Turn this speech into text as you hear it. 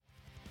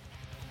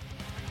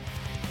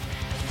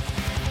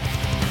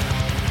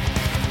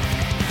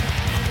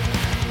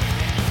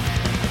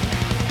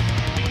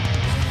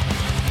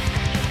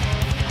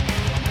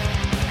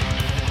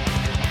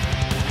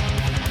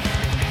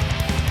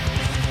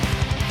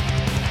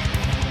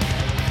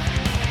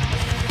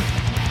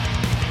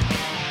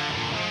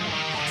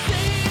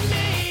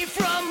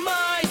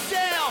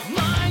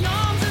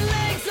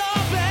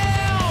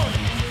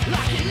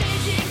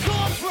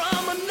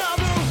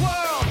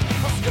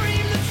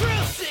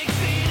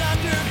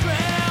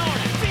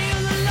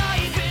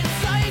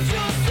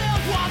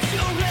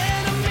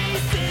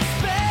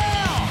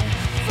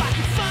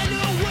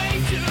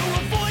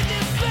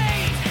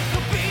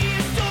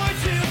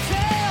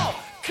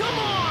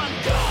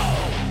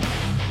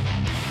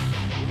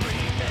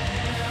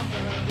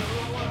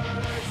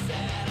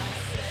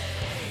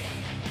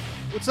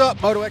What's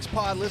up, Moto X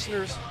Pod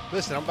listeners?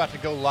 Listen, I'm about to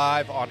go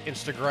live on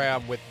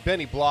Instagram with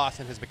Benny Bloss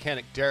and his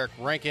mechanic Derek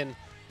Rankin,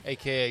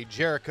 a.k.a.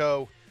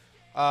 Jericho.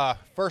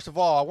 First of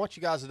all, I want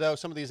you guys to know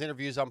some of these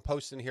interviews I'm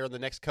posting here in the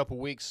next couple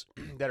weeks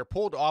that are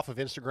pulled off of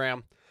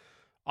Instagram.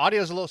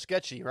 Audio's a little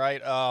sketchy,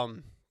 right?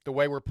 The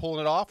way we're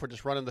pulling it off, we're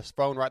just running this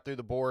phone right through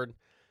the board.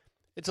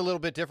 It's a little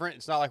bit different.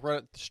 It's not like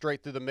running it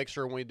straight through the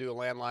mixer when we do a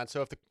landline.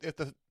 So if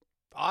the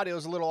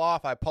audio's a little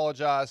off, I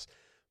apologize,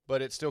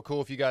 but it's still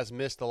cool if you guys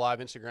missed the live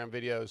Instagram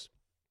videos.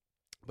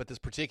 But this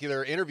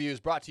particular interview is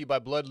brought to you by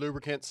Blud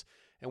Lubricants,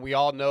 and we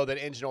all know that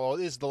engine oil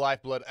is the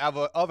lifeblood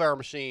of our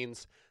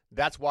machines.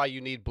 That's why you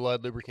need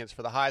Blud Lubricants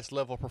for the highest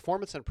level of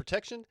performance and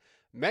protection.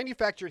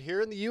 Manufactured here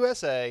in the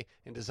USA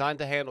and designed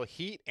to handle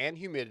heat and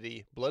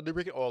humidity, Blud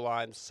Lubricant oil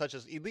lines such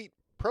as Elite,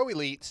 Pro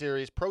Elite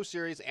Series, Pro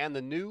Series, and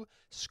the new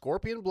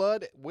Scorpion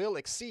Blud will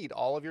exceed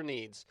all of your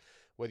needs.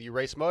 Whether you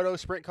race moto,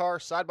 sprint car,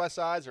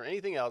 side-by-sides, or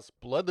anything else,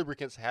 Blud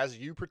Lubricants has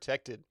you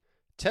protected.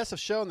 Tests have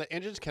shown that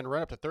engines can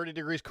run up to 30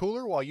 degrees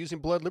cooler while using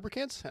Blud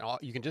Lubricants, and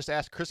you can just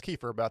ask Chris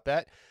Kiefer about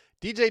that.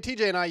 DJ,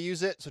 TJ, and I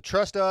use it, so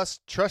trust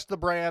us, trust the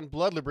brand,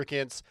 Blud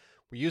Lubricants.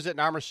 We use it in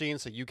our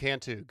machines, so you can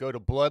too. Go to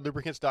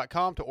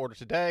bludlubricants.com to order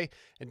today,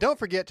 and don't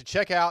forget to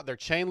check out their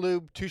chain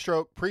lube,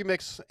 two-stroke,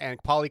 premix,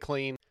 and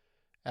polyclean,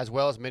 as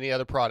well as many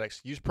other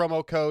products. Use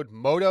promo code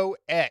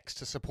MOTOX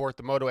to support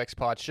the Moto X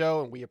Pod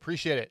show, and we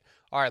appreciate it.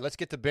 All right, let's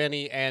get to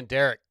Benny and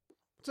Derek.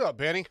 What's up,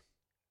 Benny?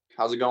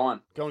 How's it going?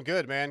 Going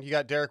good, man. You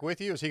got Derek with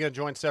you, or is he going to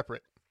join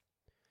separate?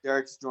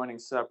 Derek's joining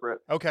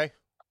separate. Okay.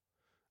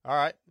 All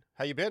right.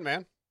 How you been,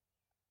 man?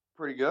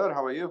 Pretty good.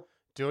 How about you?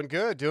 Doing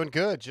good, doing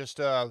good.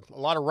 Just a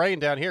lot of rain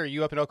down here. Are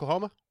you up in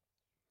Oklahoma?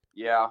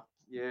 Yeah.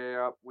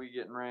 We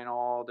getting rain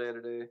all day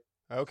today.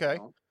 Okay.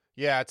 So.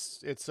 Yeah,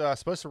 it's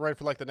supposed to rain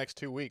for like the next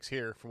 2 weeks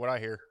here, from what I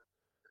hear.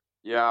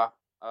 Yeah.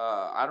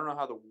 I don't know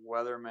how the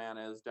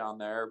weatherman is down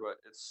there, but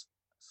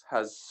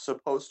has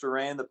supposed to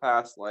rain the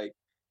past like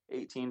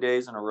 18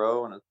 days in a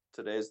row, and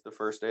today's the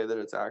first day that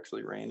it's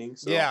actually raining.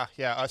 So. Yeah,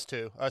 us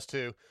too.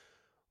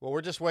 Well, we're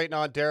just waiting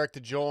on Derek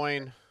to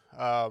join.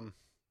 I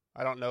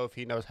don't know if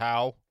he knows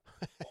how.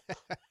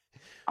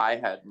 I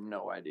had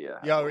no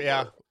idea.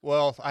 Yeah.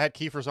 Well, I had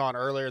Kiefer's on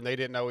earlier, and they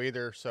didn't know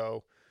either.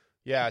 So,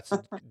 yeah, it's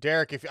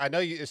Derek. If I know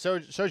you, so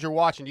as you're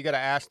watching, you got to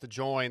ask to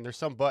join. There's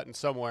some button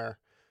somewhere.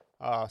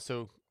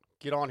 So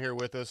get on here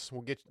with us.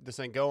 We'll get this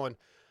thing going.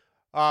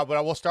 But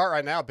I will start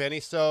right now, Benny.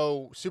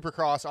 So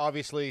Supercross,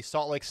 obviously,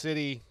 Salt Lake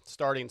City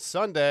starting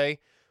Sunday.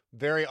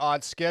 Very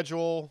odd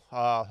schedule.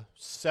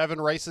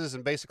 7 races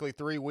in basically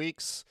 3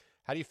 weeks.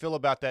 How do you feel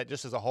about that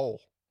just as a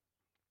whole?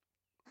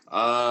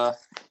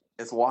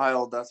 It's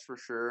wild, that's for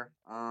sure.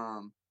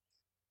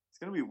 It's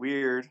going to be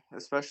weird,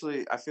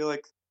 especially I feel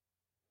like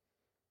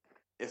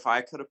if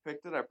I could have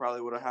picked it, I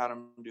probably would have had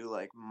them do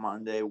like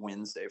Monday,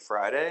 Wednesday,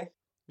 Friday.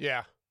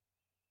 Yeah.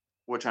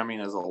 Which I mean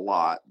is a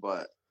lot,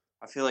 but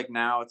I feel like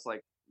now it's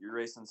like you're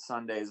racing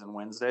Sundays and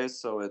Wednesdays,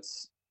 so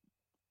it's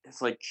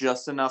like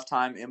just enough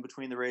time in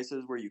between the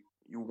races where you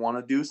want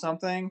to do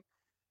something,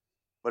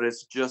 but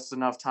it's just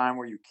enough time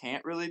where you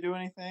can't really do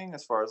anything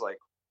as far as like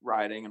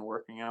riding and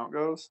working out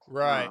goes.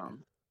 Right.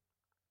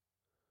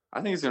 I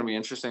think it's going to be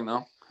interesting,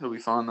 though. It'll be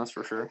fun, that's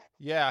for sure.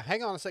 Yeah,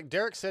 hang on a sec.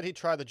 Derek said he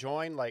tried to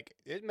join. Like,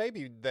 it may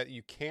be that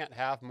you can't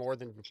have more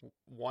than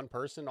one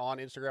person on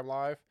Instagram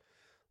Live.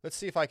 Let's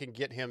see if I can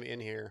get him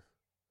in here.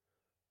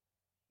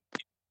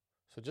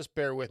 So just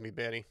bear with me,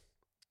 Benny.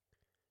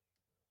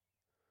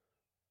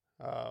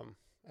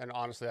 And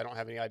honestly, I don't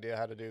have any idea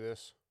how to do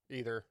this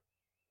either.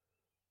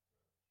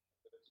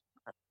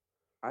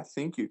 I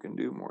think you can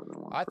do more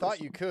than one I person.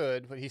 thought you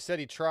could, but he said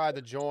he tried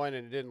to join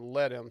and it didn't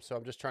let him, so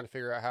I'm just trying to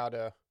figure out how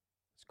to...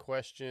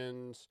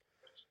 Questions.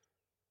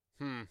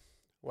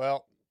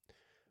 Well,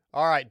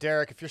 all right,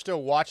 Derek, if you're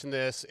still watching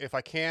this, if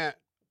I can't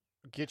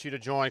get you to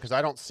join, because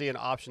I don't see an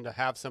option to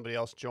have somebody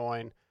else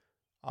join,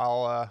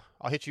 I'll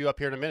hit you up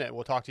here in a minute.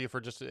 We'll talk to you for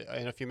just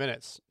in a few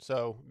minutes.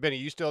 So, Benny,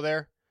 you still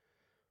there?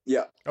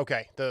 Yeah.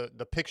 Okay.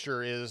 The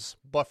picture is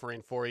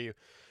buffering for you.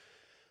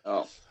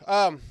 Oh.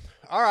 All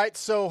right.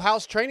 So,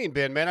 how's training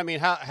been, man? I mean,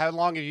 how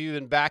long have you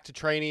been back to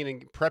training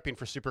and prepping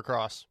for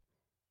Supercross?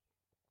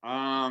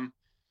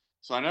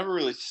 So I never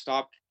really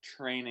stopped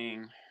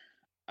training.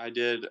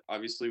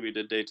 Obviously we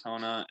did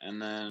Daytona, and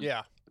then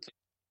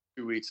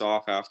 2 weeks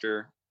off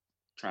after,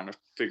 trying to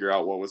figure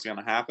out what was going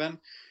to happen.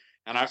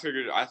 And I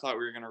thought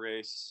we were going to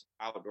race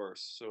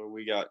outdoors. So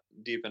we got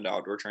deep into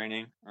outdoor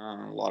training,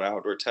 a lot of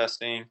outdoor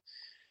testing,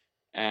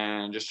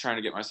 and just trying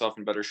to get myself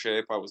in better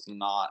shape. I was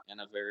not in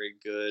a very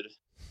good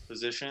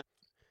position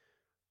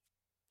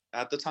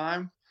at the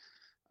time.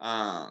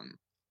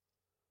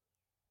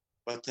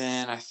 But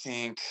then I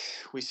think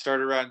we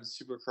started riding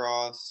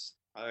Supercross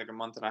like a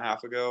month and a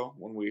half ago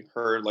when we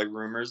heard like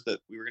rumors that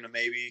we were going to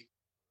maybe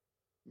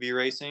be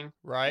racing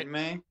in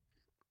May.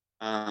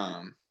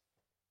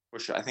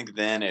 Which I think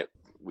then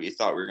we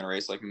thought we were going to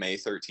race like May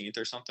 13th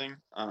or something.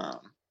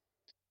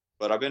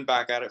 But I've been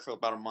back at it for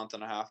about a month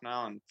and a half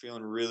now and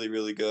feeling really,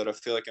 really good. I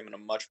feel like I'm in a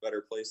much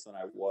better place than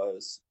I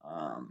was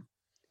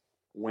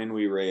when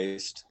we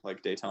raced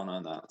like Daytona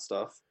and that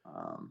stuff.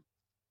 I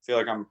feel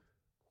like I'm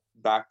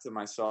back to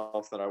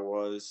myself that I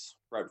was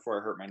right before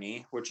I hurt my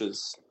knee, which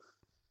is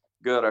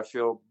good. I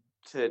feel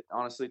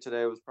honestly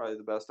today was probably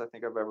the best I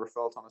think I've ever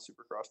felt on a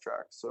Supercross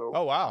track. So,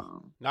 oh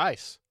wow,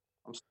 nice.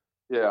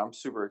 I'm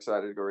super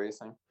excited to go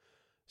racing.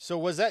 So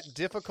was that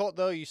difficult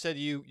though? You said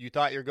you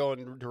thought you're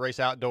going to race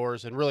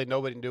outdoors, and really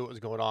nobody knew what was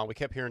going on. We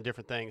kept hearing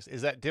different things.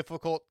 Is that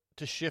difficult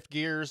to shift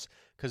gears?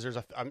 Because there's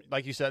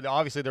like you said,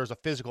 obviously there's a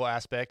physical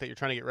aspect that you're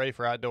trying to get ready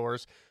for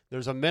outdoors.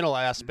 There's a mental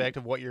aspect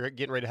of what you're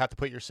getting ready to have to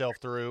put yourself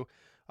through.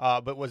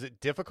 But was it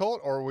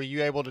difficult, or were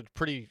you able to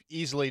pretty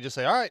easily just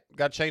say, "All right,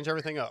 got to change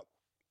everything up"?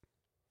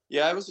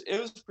 Yeah, it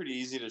was pretty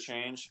easy to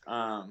change.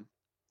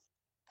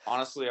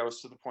 Honestly, I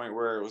was to the point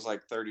where it was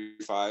like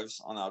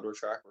 35s on the outdoor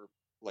track were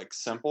like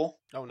simple.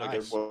 Oh, nice. Like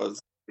it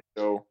was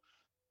go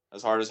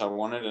as hard as I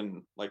wanted,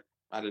 and like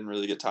I didn't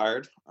really get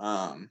tired.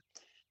 And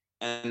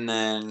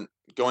then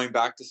going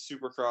back to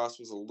Supercross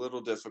was a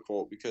little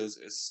difficult because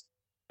it's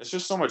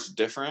just so much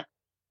different.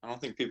 I don't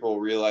think people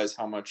realize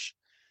how much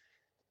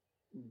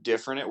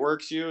different it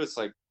works you. It's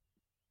like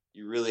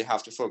you really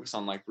have to focus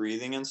on like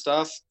breathing and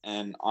stuff.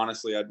 And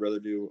honestly, I'd rather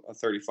do a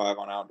 35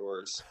 on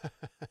outdoors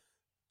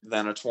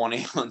than a 20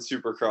 on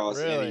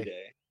Supercross any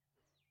day.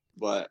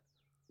 But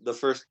the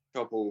first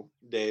couple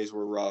days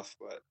were rough,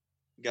 but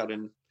got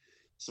in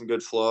some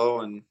good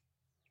flow and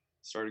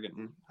started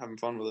having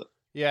fun with it.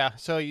 Yeah.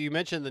 So you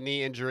mentioned the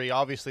knee injury.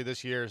 Obviously,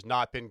 this year has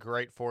not been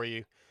great for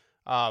you,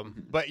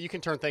 but you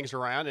can turn things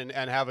around and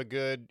have a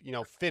good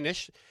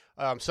finish.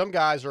 Some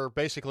guys are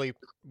basically,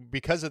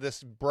 because of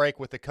this break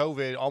with the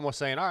COVID, almost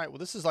saying, all right, well,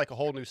 this is like a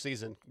whole new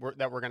season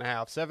that we're going to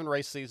have 7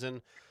 race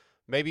season.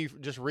 Maybe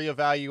just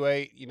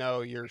reevaluate,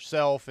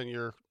 yourself and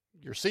your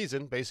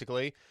season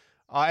basically.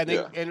 And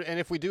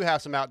if we do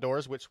have some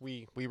outdoors, which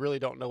we really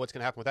don't know what's going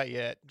to happen with that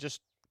yet,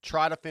 just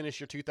try to finish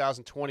your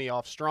 2020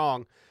 off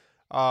strong.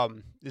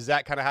 Is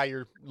that kind of how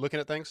you're looking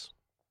at things?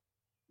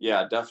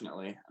 Yeah,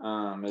 definitely.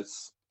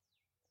 It's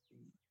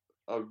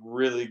a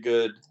really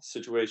good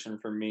situation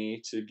for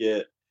me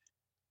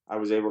I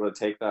was able to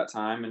take that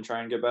time and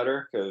try and get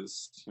better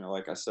because,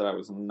 like I said, I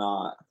was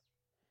not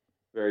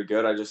very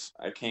good.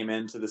 I came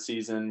into the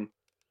season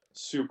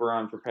super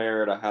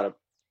unprepared. I had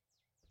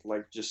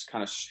just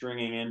kind of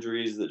stringing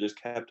injuries that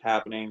just kept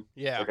happening.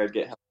 Yeah. Like I'd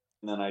get help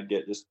and then I'd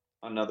get just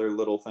another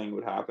little thing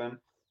would happen.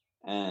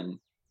 And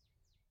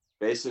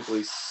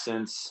basically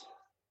since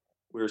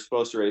we were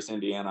supposed to race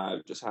Indiana,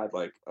 I've just had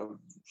like a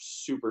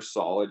super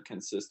solid,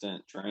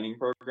 consistent training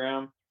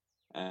program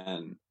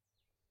and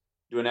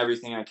doing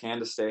everything I can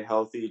to stay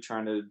healthy,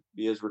 trying to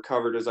be as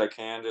recovered as I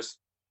can, just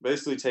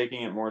basically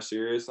taking it more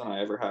serious than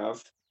I ever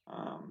have.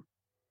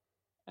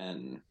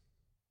 And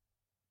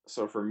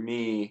so for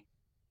me,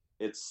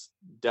 it's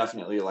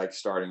definitely like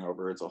starting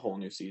over. It's a whole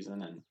new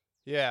season. And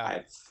yeah,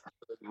 I've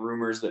heard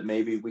rumors that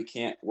maybe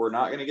we're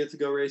not going to get to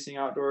go racing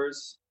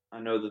outdoors. I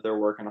know that they're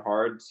working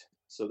hard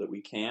so that we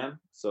can.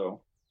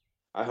 So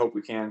I hope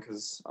we can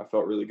because I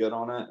felt really good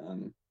on it.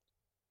 And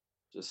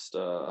just,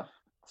 I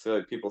feel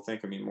like people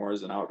think of me more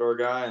as an outdoor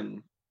guy,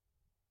 and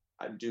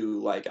I do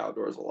like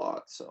outdoors a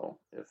lot. So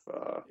if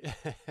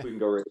we can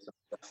go race,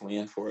 I'm definitely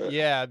in for it.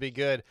 Yeah, it'd be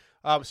good.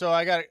 So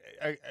I got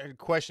a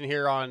question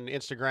here on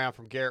Instagram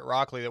from Garrett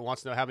Rockley that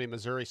wants to know how many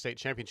Missouri State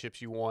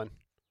Championships you won.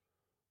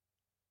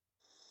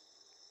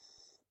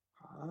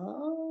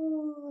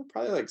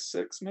 Probably like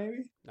 6,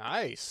 maybe.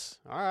 Nice.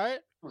 All right.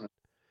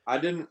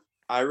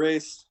 I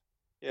raced,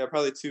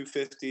 probably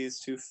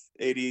 250s,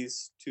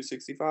 280s,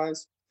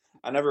 265s.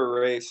 I never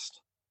raced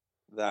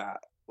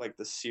that, like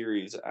the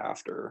series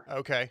after.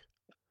 Okay.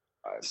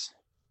 Guys.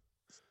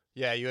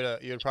 Yeah, you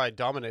had probably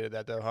dominated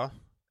that though, huh?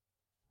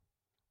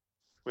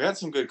 We had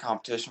some good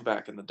competition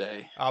back in the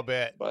day. I'll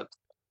bet. But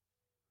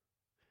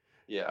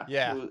yeah,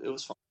 it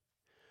was fun.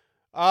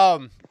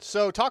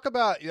 So talk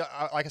about,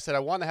 like I said, I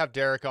want to have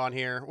Derek on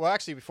here. Well,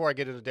 actually, before I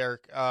get into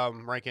Derek,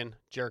 Rankin,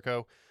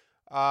 Jericho,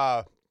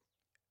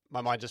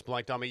 my mind just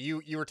blanked on me.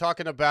 You were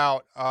talking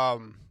about,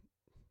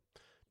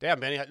 damn,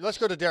 Benny, let's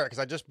go to Derek because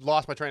I just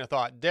lost my train of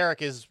thought. Derek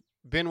has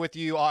been with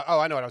you. Oh,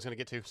 I know what I was going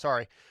to get to.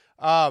 Sorry.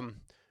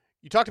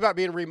 You talked about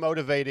being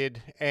remotivated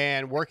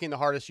and working the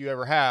hardest you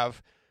ever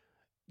have.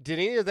 Did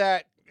any of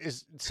that,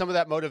 is some of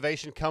that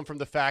motivation come from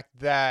the fact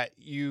that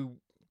you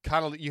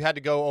had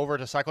to go over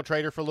to Cycle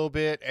Trader for a little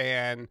bit,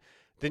 and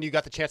then you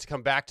got the chance to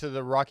come back to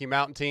the Rocky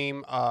Mountain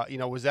team?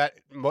 Was that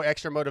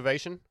extra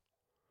motivation?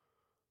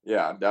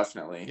 Yeah,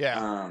 definitely.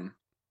 Yeah.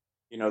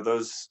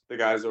 The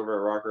guys over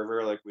at Rock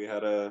River, like we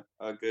had a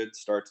good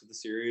start to the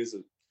series.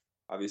 It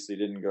obviously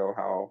didn't go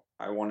how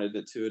I wanted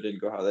it to. It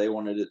didn't go how they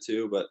wanted it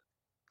to, but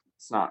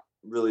it's not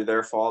really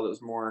their fault. It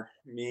was more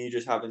me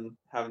just having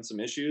some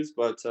issues.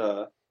 But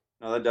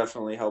no, that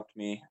definitely helped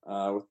me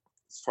with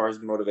as far as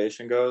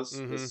motivation goes.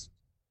 Mm-hmm.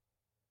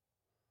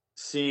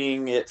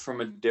 Seeing it from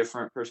a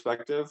different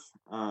perspective.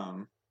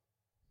 My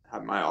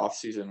off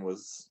season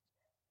was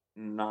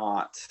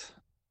not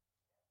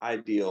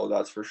ideal,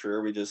 that's for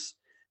sure. We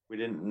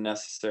didn't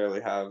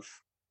necessarily have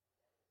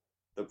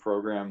the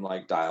program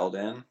like dialed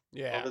in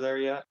over there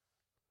yet.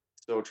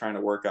 still trying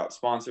to work out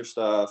sponsor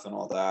stuff and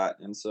all that.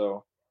 And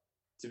so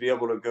to be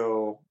able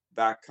to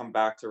come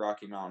back to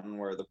Rocky Mountain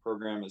where the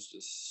program is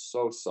just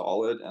so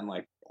solid and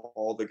like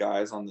all the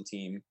guys on the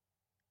team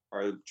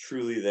are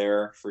truly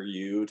there for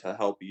you to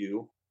help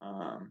you.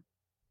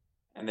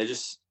 And they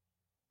just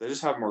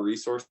have more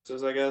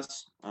resources, I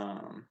guess.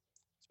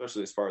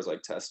 Especially as far as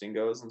like testing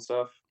goes and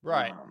stuff.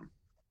 Right.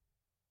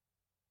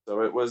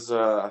 So it was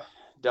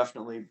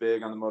definitely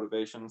big on the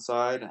motivation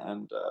side,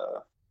 and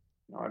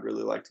I'd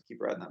really like to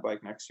keep riding that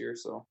bike next year.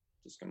 So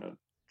just gonna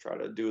try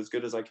to do as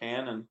good as I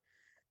can and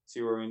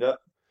see where we end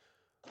up.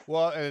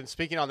 Well, and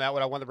speaking on that,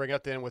 what I wanted to bring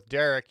up then with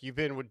Derek, you've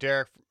been with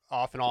Derek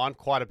off and on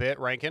quite a bit,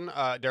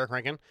 Derek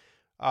Rankin.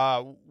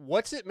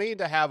 What's it mean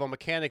to have a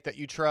mechanic that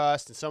you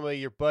trust and somebody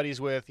you're buddies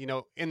with? You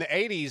know, in the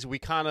 80s, we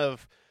kind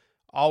of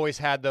always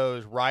had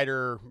those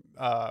rider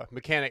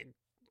mechanic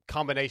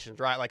combinations,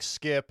 right? Like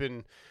Skip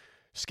and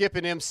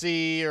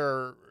MC,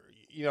 or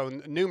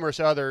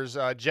numerous others,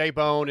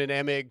 J-Bone and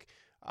Emig.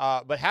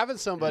 But having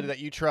somebody that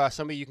you trust,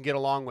 somebody you can get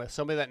along with,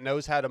 somebody that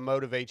knows how to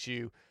motivate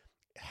you,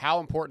 how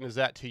important is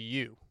that to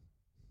you?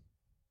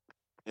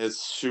 It's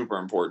super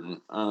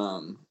important,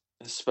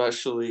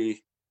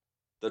 especially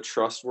the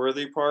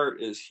trustworthy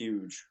part is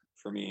huge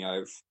for me.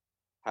 I've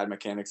had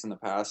mechanics in the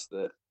past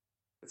that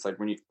it's like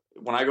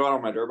when I go out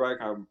on my dirt bike,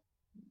 I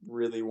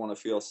really want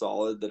to feel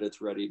solid that it's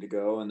ready to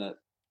go and that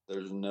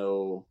there's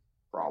no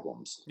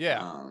problems.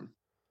 Yeah.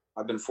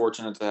 I've been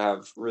fortunate to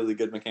have really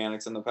good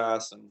mechanics in the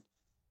past, and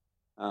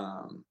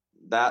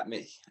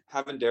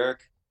having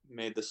Derek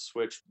made the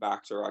switch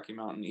back to Rocky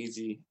Mountain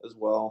easy as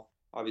well.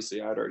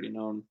 Obviously, I'd already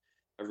known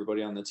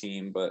everybody on the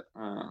team, but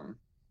I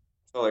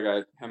felt like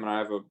him and I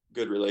have a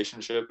good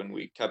relationship, and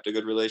we kept a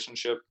good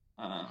relationship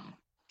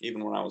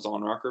even when I was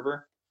on Rock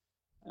River.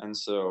 And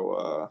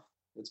so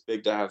it's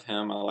big to have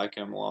him. I like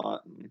him a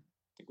lot, and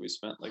I think we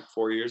spent like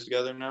 4 years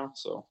together now.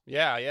 So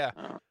yeah.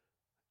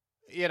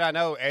 And I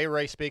know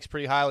A-Ray speaks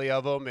pretty highly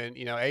of him, and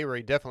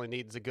A-Ray definitely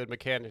needs a good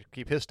mechanic to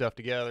keep his stuff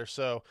together.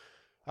 So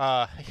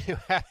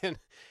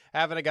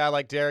having a guy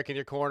like Derek in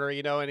your corner,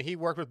 and he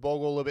worked with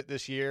Bogle a little bit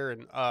this year,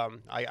 and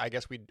I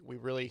guess we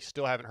really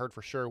still haven't heard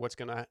for sure what's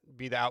going to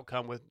be the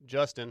outcome with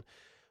Justin.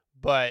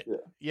 But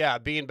yeah,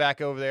 being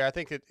back over there, I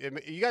think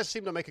you guys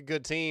seem to make a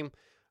good team.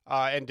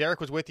 And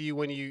Derek was with you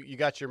when you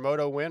got your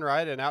moto win,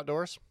 right, in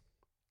outdoors?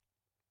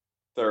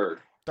 Third.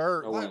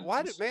 No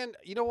why did, man,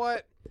 you know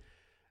what?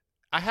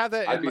 I have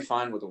that. I'd be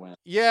fine with a win.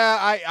 Yeah,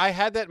 I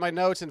had that in my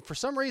notes, and for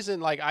some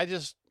reason, like, I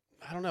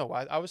don't know.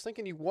 I was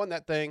thinking you won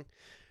that thing.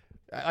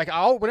 Like,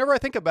 whenever I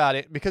think about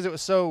it, because it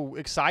was so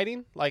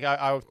exciting, like,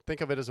 I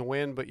think of it as a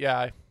win. But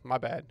yeah, my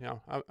bad.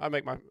 I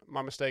make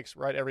my mistakes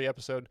right every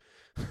episode.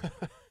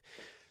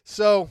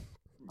 So,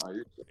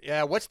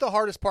 yeah, what's the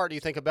hardest part, do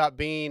you think, about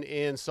being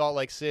in Salt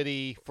Lake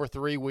City for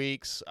 3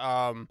 weeks?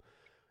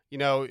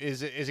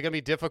 Is it going to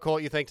be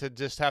difficult, you think, to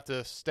just have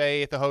to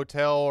stay at the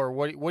hotel, or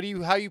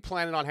how are you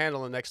planning on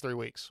handling the next 3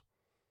 weeks?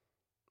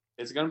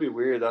 It's going to be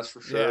weird, that's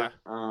for sure.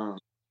 Yeah.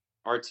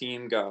 Our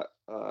team got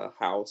a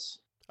house.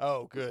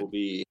 Oh, good.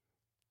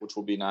 Which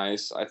will be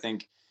nice. I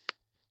think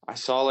I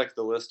saw like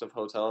the list of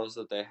hotels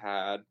that they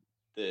had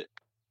that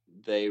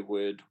they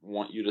would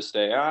want you to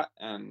stay at,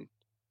 and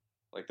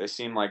like they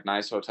seem like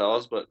nice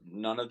hotels, but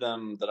none of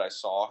them that I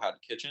saw had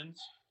kitchens.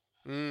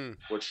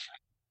 Which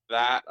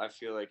that I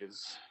feel like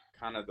is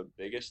kind of the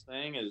biggest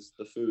thing, is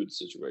the food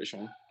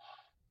situation.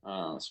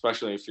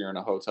 Especially if you're in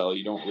a hotel,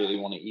 you don't really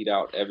want to eat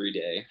out every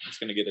day. It's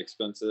going to get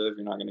expensive.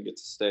 You're not going to get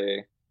to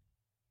stay.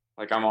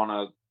 Like, I'm on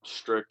a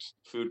strict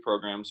food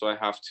program, so I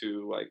have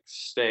to like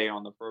stay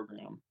on the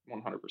program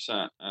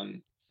 100%,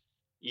 and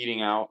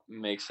eating out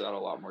makes that a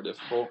lot more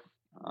difficult.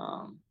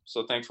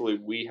 So thankfully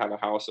we have a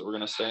house that we're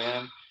going to stay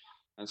in,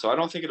 and so I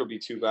don't think it'll be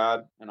too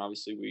bad. And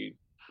obviously we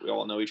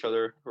all know each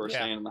other who are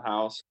staying in the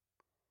house.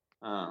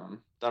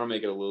 That'll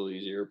make it a little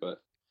easier,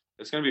 but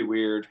it's going to be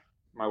weird.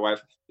 My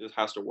wife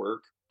has to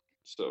work,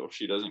 so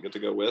she doesn't get to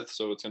go with,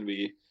 so it's going to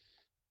be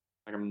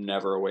like I'm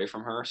never away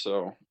from her,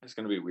 so it's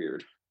going to be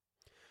weird.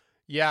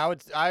 Yeah,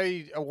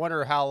 I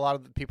wonder how a lot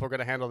of people are going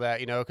to handle that,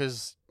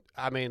 because,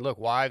 I mean, look,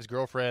 wives,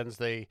 girlfriends,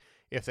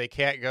 if they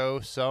can't go,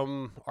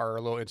 some are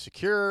a little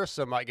insecure,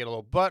 some might get a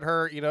little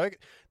butthurt,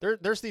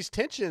 there's these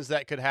tensions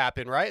that could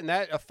happen, right? And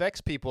that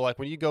affects people. Like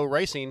when you go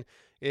racing,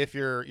 if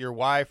your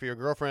wife or your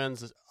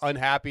girlfriend's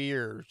unhappy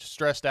or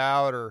stressed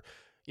out, or,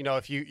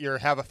 if you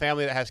have a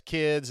family that has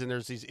kids and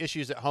there's these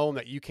issues at home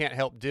that you can't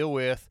help deal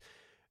with,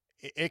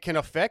 it can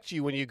affect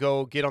you when you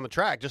go get on the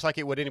track, just like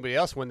it would anybody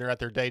else when they're at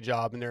their day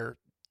job and they're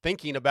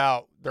thinking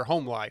about their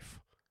home life.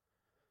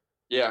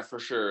 Yeah, for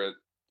sure.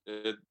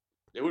 It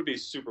would be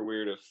super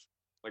weird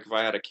if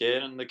I had a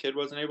kid and the kid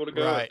wasn't able to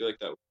go. Right. I feel like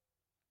that would...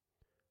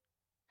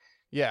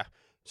 Yeah.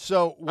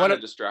 So what a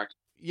distraction.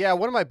 Yeah,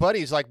 one of my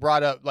buddies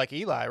brought up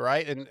Eli,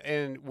 right?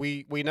 And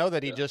we know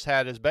that he just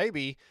had his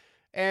baby,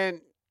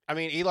 and I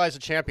mean, Eli's a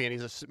champion.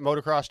 He's a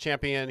motocross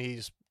champion.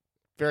 He's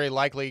very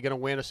likely going to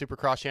win a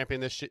Supercross champion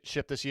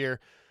this year.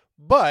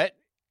 But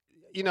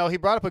you know, he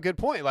brought up a good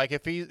point. Like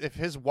if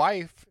his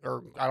wife,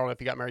 or I don't know if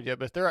he got married yet,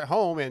 but if they're at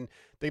home and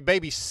the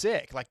baby's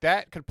sick, like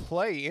that could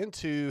play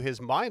into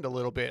his mind a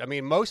little bit. I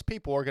mean, most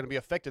people are going to be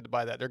affected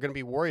by that. They're going to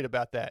be worried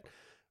about that,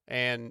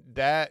 and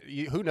that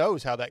who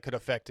knows how that could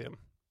affect him.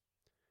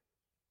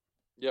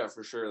 Yeah,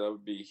 for sure, that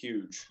would be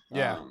huge.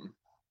 Yeah.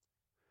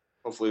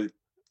 Hopefully,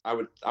 I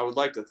would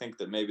like to think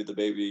that maybe the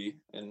baby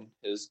and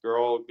his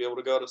girl would be able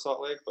to go to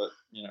Salt Lake, but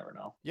you never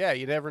know. Yeah,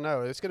 you never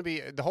know. It's going to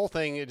be the whole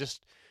thing. It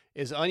just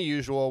is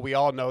unusual. We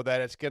all know that.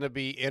 It's going to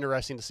be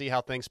interesting to see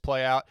how things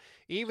play out,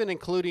 even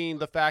including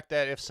the fact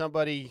that if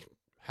somebody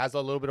has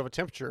a little bit of a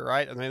temperature,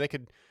 right? I mean, they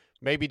could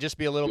maybe just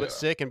be a little bit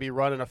sick and be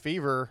running a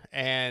fever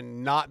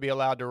and not be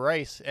allowed to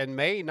race, and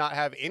may not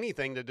have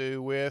anything to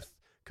do with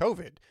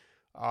COVID.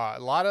 A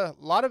lot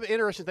of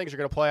interesting things are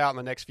going to play out in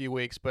the next few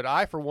weeks, but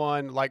I, for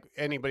one, like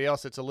anybody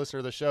else that's a listener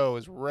to the show,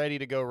 is ready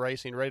to go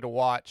racing, ready to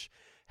watch.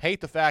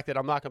 Hate the fact that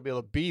I'm not going to be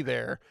able to be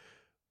there,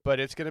 but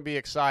it's going to be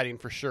exciting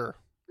for sure.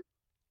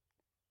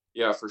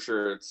 Yeah, for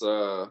sure. It's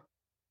going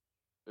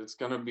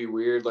to be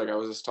weird. Like I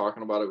was just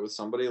talking about it with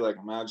somebody. Like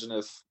imagine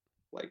if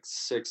like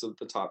 6 of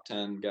the top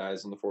 10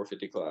 guys in the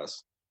 450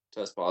 class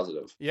test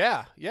positive.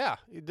 Yeah.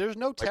 There's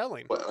no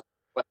telling. What,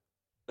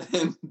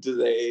 do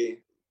they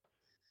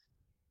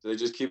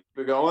just keep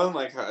it going?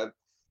 Like it'd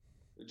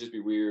just be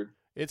weird.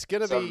 It's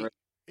gonna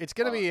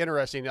be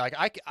interesting. Like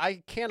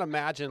I can't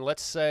imagine.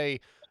 Let's say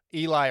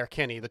Eli or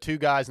Kenny, the two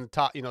guys in the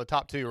top, the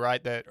top two,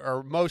 right, that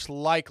are most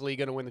likely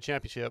going to win the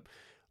championship.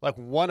 Like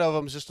one of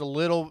them's just a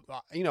little,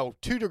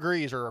 2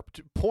 degrees or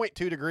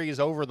 0.2 degrees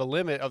over the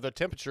limit of the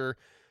temperature.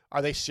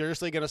 Are they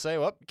seriously going to say,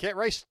 well, you can't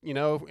race,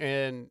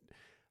 And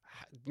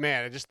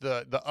man, just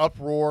the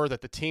uproar that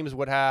the teams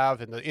would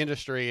have in the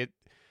industry.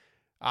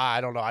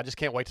 I don't know. I just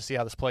can't wait to see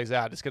how this plays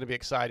out. It's going to be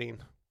exciting.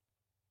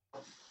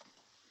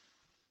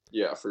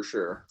 Yeah, for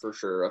sure. For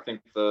sure. I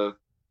think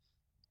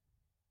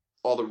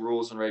all the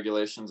rules and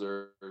regulations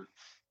are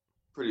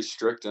pretty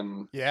strict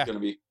and going to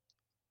be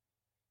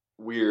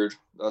weird.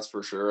 That's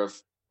for sure. I've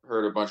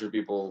heard a bunch of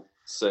people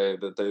say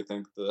that they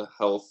think the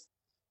health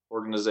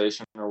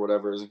organization or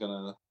whatever is going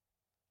to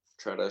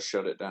try to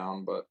shut it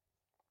down, but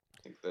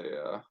I think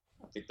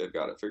they've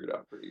got it figured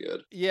out pretty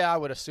good. Yeah, I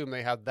would assume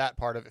they have that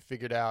part of it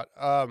figured out.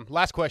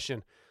 Last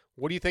question.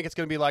 What do you think it's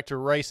going to be like to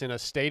race in a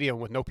stadium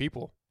with no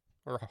people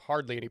or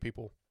hardly any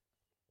people?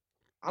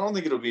 I don't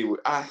think it'll be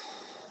I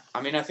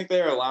think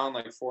they're allowing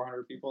like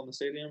 400 people in the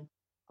stadium.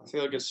 I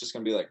feel like it's just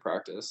going to be like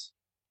practice.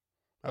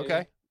 Okay.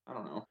 Maybe. I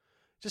don't know.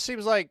 Just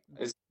seems like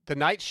the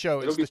night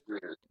show is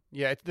weird.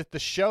 Yeah, it's the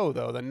show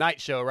though, the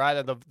night show,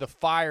 right? The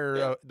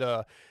fire,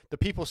 the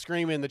people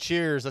screaming, the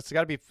cheers. That's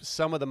got to be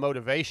some of the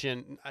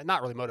motivation.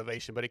 Not really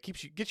motivation, but it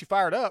gets you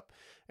fired up,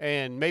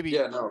 and maybe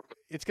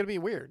it's gonna be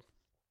weird.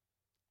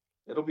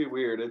 It'll be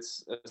weird.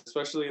 It's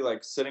especially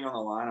like sitting on the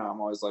line.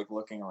 I'm always like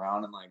looking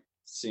around and like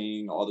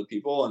seeing all the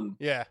people, and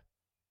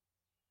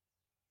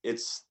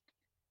it's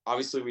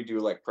obviously we do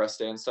like press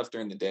day and stuff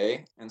during the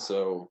day, and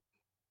so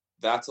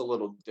that's a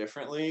little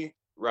differently.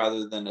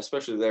 Rather than,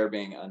 especially there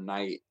being a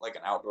night, like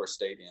an outdoor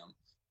stadium.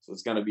 So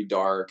it's going to be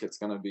dark. It's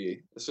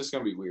just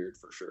going to be weird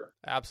for sure.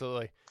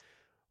 Absolutely.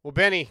 Well,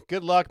 Benny,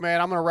 good luck, man.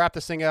 I'm going to wrap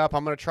this thing up.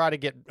 I'm going to try to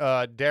get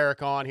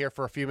Derek on here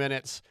for a few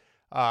minutes.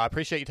 I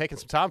appreciate you taking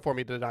some time for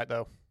me tonight,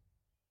 though.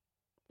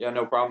 Yeah,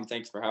 no problem.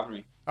 Thanks for having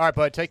me. All right,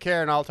 bud. Take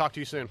care, and I'll talk to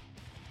you soon.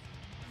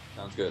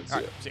 Sounds good.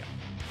 See ya.